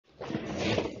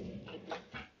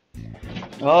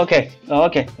Okay,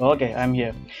 I'm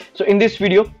here. So in this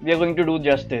video, we are going to do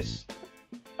just this.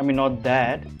 I mean, not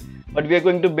that, but we are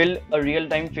going to build a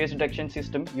real-time face detection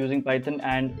system using Python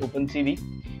and OpenCV,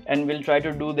 and we'll try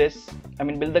to do this. I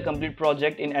mean, build the complete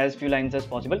project in as few lines as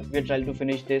possible. We're trying to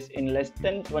finish this in less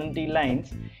than 20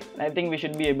 lines, and I think we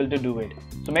should be able to do it.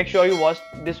 So make sure you watch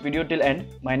this video till end.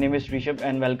 My name is Rishabh,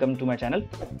 and welcome to my channel.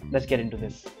 Let's get into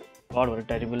this. God, what a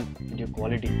terrible video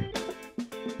quality.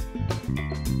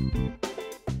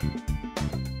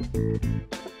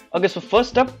 Okay, so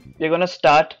first up, we're gonna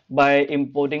start by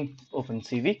importing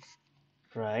OpenCV,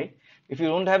 right? If you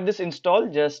don't have this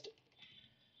installed, just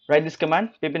write this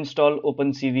command pip install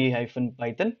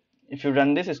OpenCV-Python. If you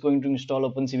run this, it's going to install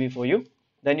OpenCV for you.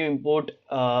 Then you import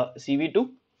CV2.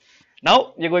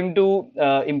 Now you're going to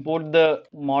import the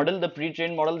model, the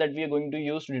pre-trained model that we are going to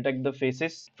use to detect the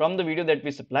faces from the video that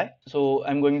we supply. So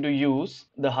I'm going to use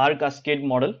the Har Cascade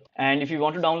model. And if you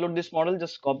want to download this model,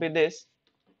 just copy this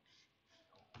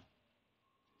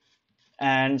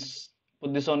and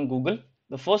put this on Google.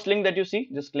 The first link that you see,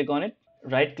 just click on it,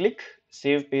 right click,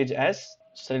 save page as,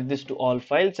 select this to all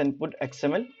files and put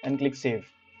XML and click save.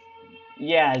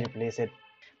 Yeah, I'll replace it.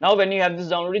 Now when you have this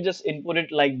downloaded, just input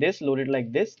it like this, load it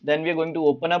like this. Then we're going to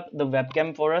open up the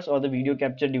webcam for us or the video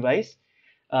capture device.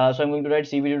 So I'm going to write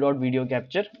cv2.video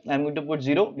capture. I'm going to put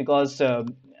 0 because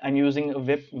I'm using a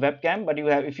webcam, but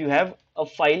if you have a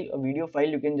file, a video file,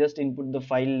 you can just input the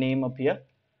file name up here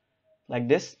like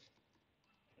this,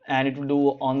 and it will do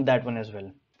on that one as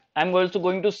well. I'm also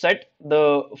going to set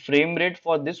the frame rate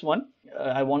for this one.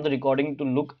 I want the recording to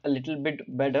look a little bit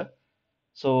better.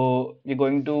 So we're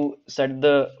going to set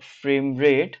the frame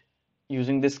rate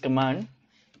using this command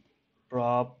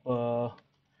prop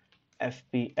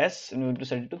FPS, and we're going to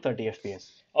set it to 30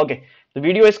 FPS. Okay, the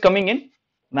video is coming in.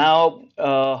 Now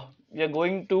we are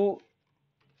going to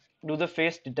do the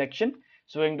face detection.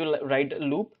 So we're going to write a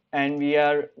loop and we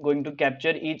are going to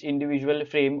capture each individual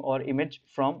frame or image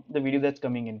from the video that's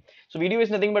coming in. So video is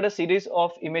nothing but a series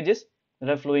of images that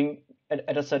are flowing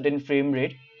at a certain frame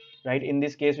rate, right? In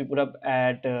this case, we put up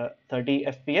at 30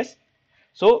 FPS.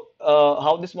 So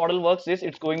how this model works is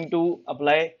it's going to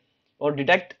apply or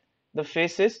detect the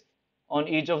faces on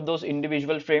each of those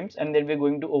individual frames, and then we're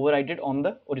going to overwrite it on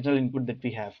the original input that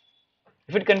we have.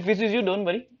 If it confuses you, don't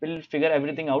worry, we'll figure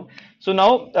everything out. So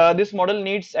now this model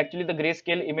needs actually the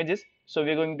grayscale images. So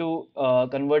we're going to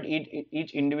convert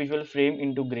each individual frame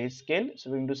into grayscale. So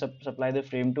we're going to supply the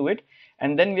frame to it,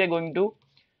 and then we are going to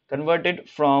convert it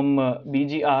from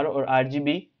BGR or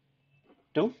RGB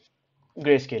to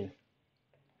grayscale.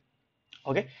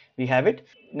 Okay, we have it.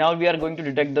 Now we are going to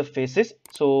detect the faces.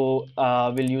 So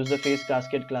we'll use the face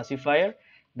cascade classifier,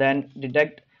 then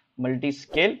detect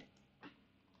multi-scale,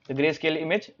 the grayscale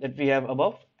image that we have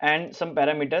above, and some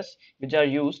parameters which are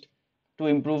used to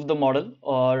improve the model,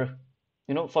 or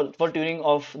for tuning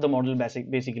of the model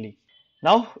basically.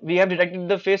 Now we have detected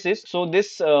the faces. So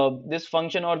this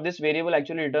function or this variable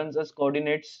actually returns us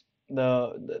coordinates,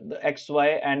 the x, y,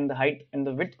 and the height and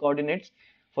the width coordinates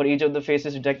for each of the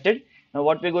faces detected. Now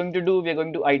what we're going to do, we're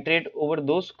going to iterate over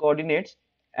those coordinates,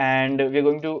 and we're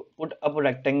going to put up a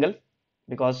rectangle,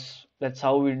 because that's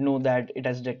how we know that it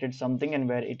has detected something and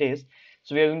where it is.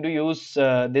 So we are going to use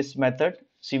this method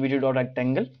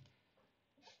cv2.rectangle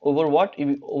over what,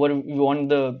 over we want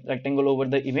the rectangle over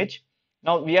the image.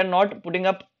 Now we are not putting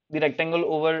up the rectangle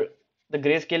over the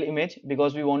grayscale image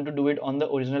because we want to do it on the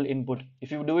original input.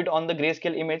 If you do it on the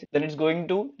grayscale image, then it's going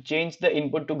to change the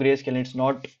input to grayscale. It's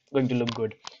not going to look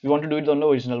good. We want to do it on the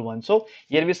original one. So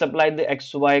here we supply the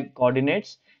xy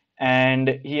coordinates,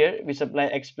 and here we supply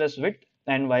x plus width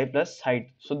and y plus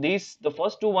height. So the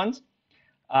first two ones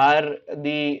are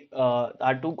the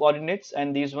are two coordinates,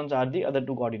 and these ones are the other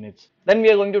two coordinates. Then we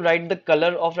are going to write the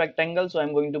color of rectangle. So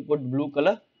I'm going to put blue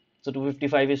color. So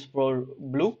 255 is for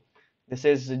blue. This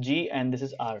is G and this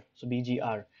is R. So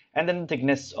BGR. And then the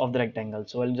thickness of the rectangle.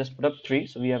 So I'll just put up 3.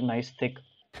 So we have nice thick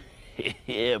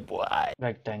yeah, boy,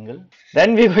 rectangle.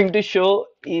 Then we're going to show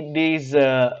these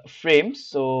frames.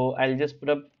 So I'll just put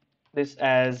up this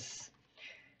as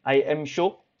I am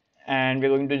show, and we're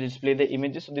going to display the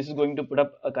images. So this is going to put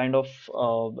up a kind of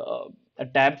a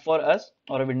tab for us,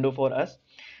 or a window for us.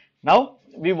 Now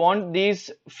we want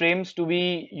these frames to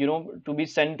be to be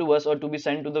sent to us, or to be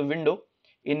sent to the window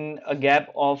in a gap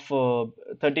of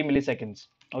 30 milliseconds.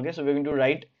 Okay, so we're going to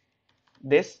write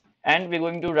this, and we're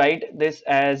going to write this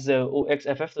as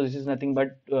OXFF. So this is nothing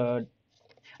but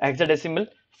hexadecimal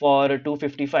for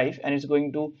 255, and it's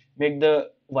going to make the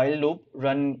while loop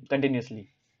run continuously.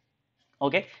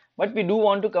 Okay, but we do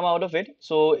want to come out of it.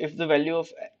 So if the value of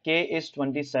k is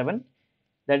 27,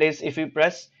 that is, if we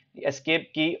press the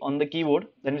escape key on the keyboard,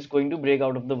 then it's going to break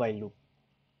out of the while loop.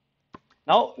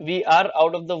 Now we are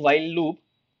out of the while loop,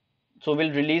 so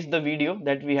we'll release the video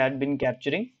that we had been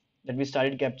capturing, that we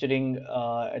started capturing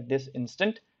at this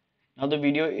instant. Now the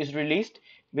video is released.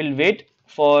 We'll wait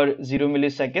for 0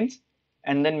 milliseconds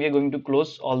and then we are going to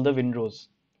close all the windows.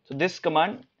 So this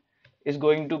command is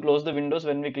going to close the windows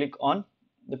when we click on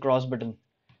the cross button.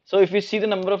 So if we see the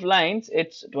number of lines,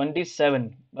 it's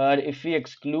 27. But if we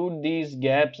exclude these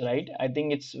gaps, right, I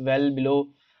think it's well below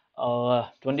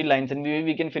 20 lines, and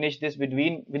we can finish this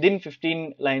within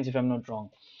 15 lines if I'm not wrong.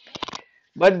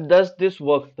 But does this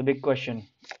work? The big question.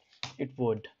 It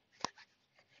would.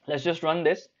 Let's just run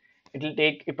this.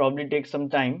 It probably takes some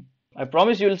time. I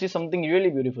promise you will see something really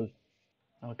beautiful.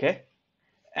 Okay.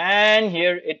 And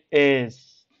here it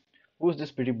is. Who's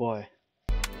this pretty boy?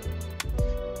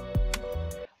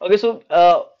 Okay,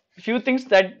 so few things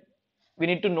that we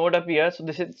need to note up here. So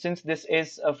this is, since this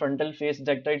is a frontal face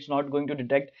detector, it's not going to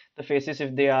detect the faces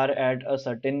if they are at a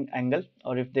certain angle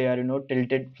or if they are,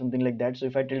 tilted, something like that. So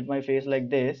if I tilt my face like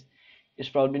this, it's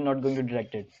probably not going to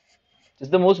detect it. It's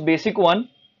the most basic one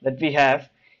that we have.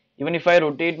 Even if I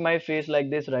rotate my face like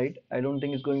this, right, I don't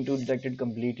think it's going to detect it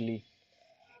completely.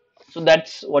 So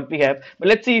that's what we have. But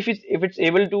let's see if it's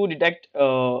able to detect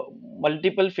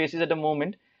multiple faces at a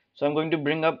moment. So I'm going to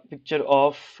bring up picture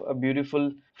of a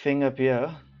beautiful thing up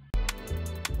here.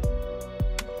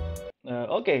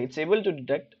 Okay, it's able to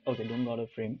detect. Okay, don't go out of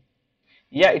frame.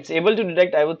 Yeah, it's able to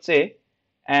detect, I would say.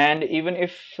 And even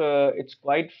if it's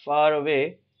quite far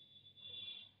away,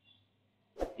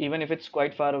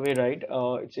 right,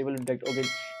 it's able to detect. Okay,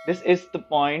 this is the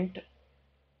point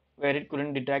where it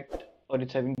couldn't detect, or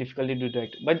it's having difficulty to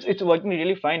detect, but it's working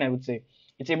really fine, I would say.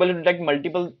 It's able to detect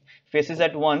multiple faces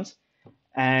at once,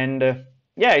 and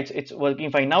yeah, it's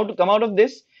working fine. Now to come out of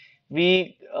this,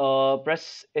 we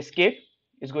press escape.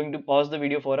 It's going to pause the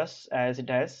video for us as it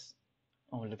has.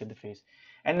 Oh, look at the face.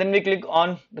 And then we click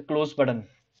on the close button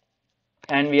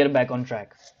and we are back on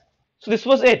track. So this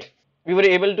was it. We were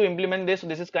able to implement this. So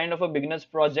this is kind of a beginner's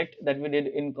project that we did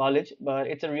in college, but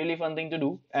it's a really fun thing to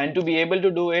do. And to be able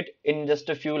to do it in just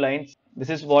a few lines,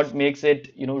 this is what makes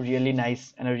it, really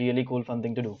nice and a really cool, fun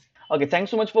thing to do. Okay,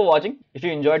 thanks so much for watching. If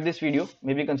you enjoyed this video,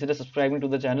 maybe consider subscribing to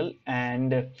the channel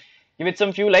and give it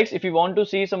some few likes. If you want to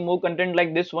see some more content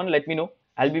like this one, let me know.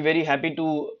 I'll be very happy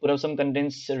to put up some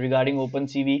contents regarding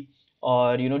OpenCV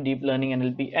or deep learning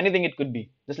NLP, anything it could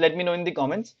be. Just let me know in the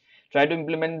comments. Try to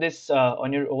implement this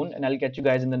on your own, and I'll catch you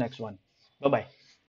guys in the next one. Bye bye.